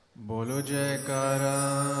बोलो जयकारा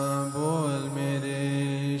बोल मेरे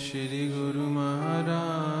श्री गुरु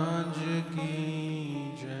महाराज की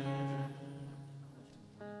जय।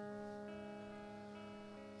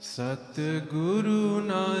 सतगुरु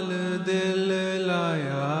नाल दिल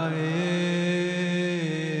लाया है,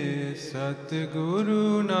 सतगुरु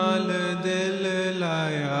नाल दिल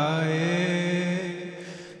लाया है।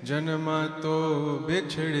 जन्म तो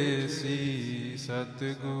बिछड़े सी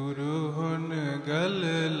सतगुरु हुन गल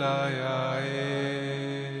लाया है।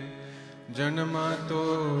 जन्म तो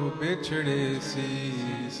बिछड़े सी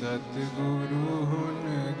सतगुरु हुन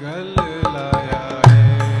गल लाया है।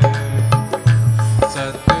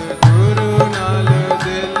 सतगुरु नाल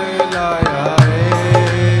दिल लाया है,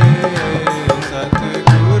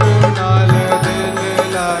 सतगुरु नाल दिल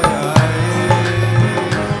लाया है।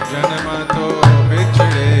 जन्म तो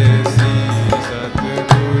बिछड़े सी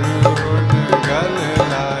सतगुरु हुन गल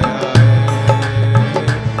लाया है।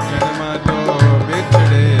 जन्म तो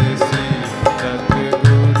बिछड़े सी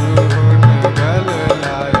सतगुरु हुन गल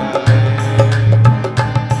लाया है।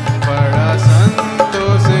 बड़ा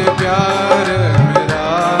संतों से प्यार मेरा,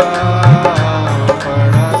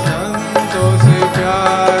 बड़ा संतों से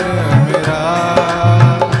प्यार मेरा।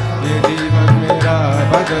 ये जीवन मेरा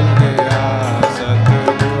बदल गया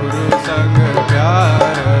सतगुरु संग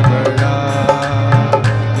प्यार बड़ा।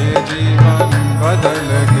 ये जीवन बदल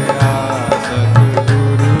गया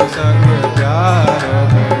सतगुरु संग प्यार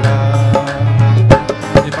बड़ा।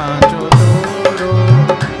 ये पांचों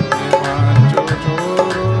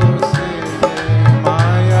चोरों से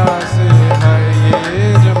माया से है ये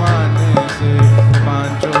जमाने से।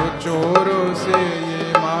 पांचों चोरों से ये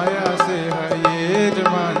माया से है ये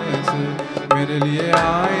जमाने से। मेरे लिए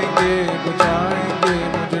आएंगे बुझाएंगे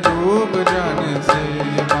मुझे डूब जाने से।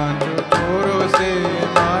 ये पांचों चोरों से ये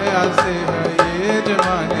माया से है ये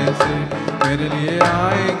जमाने से। मेरे लिए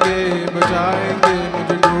आएंगे बुझाएंगे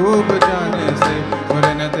मुझे डूब जाने से।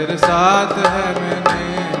 बोले न तेरे साथ है मैंने,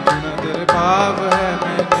 न तेरे पाप है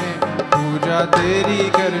मैंने। पूजा तेरी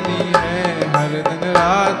करनी है हर दिन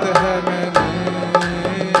रात है मैंने।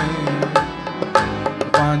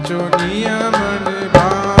 पांचों नियम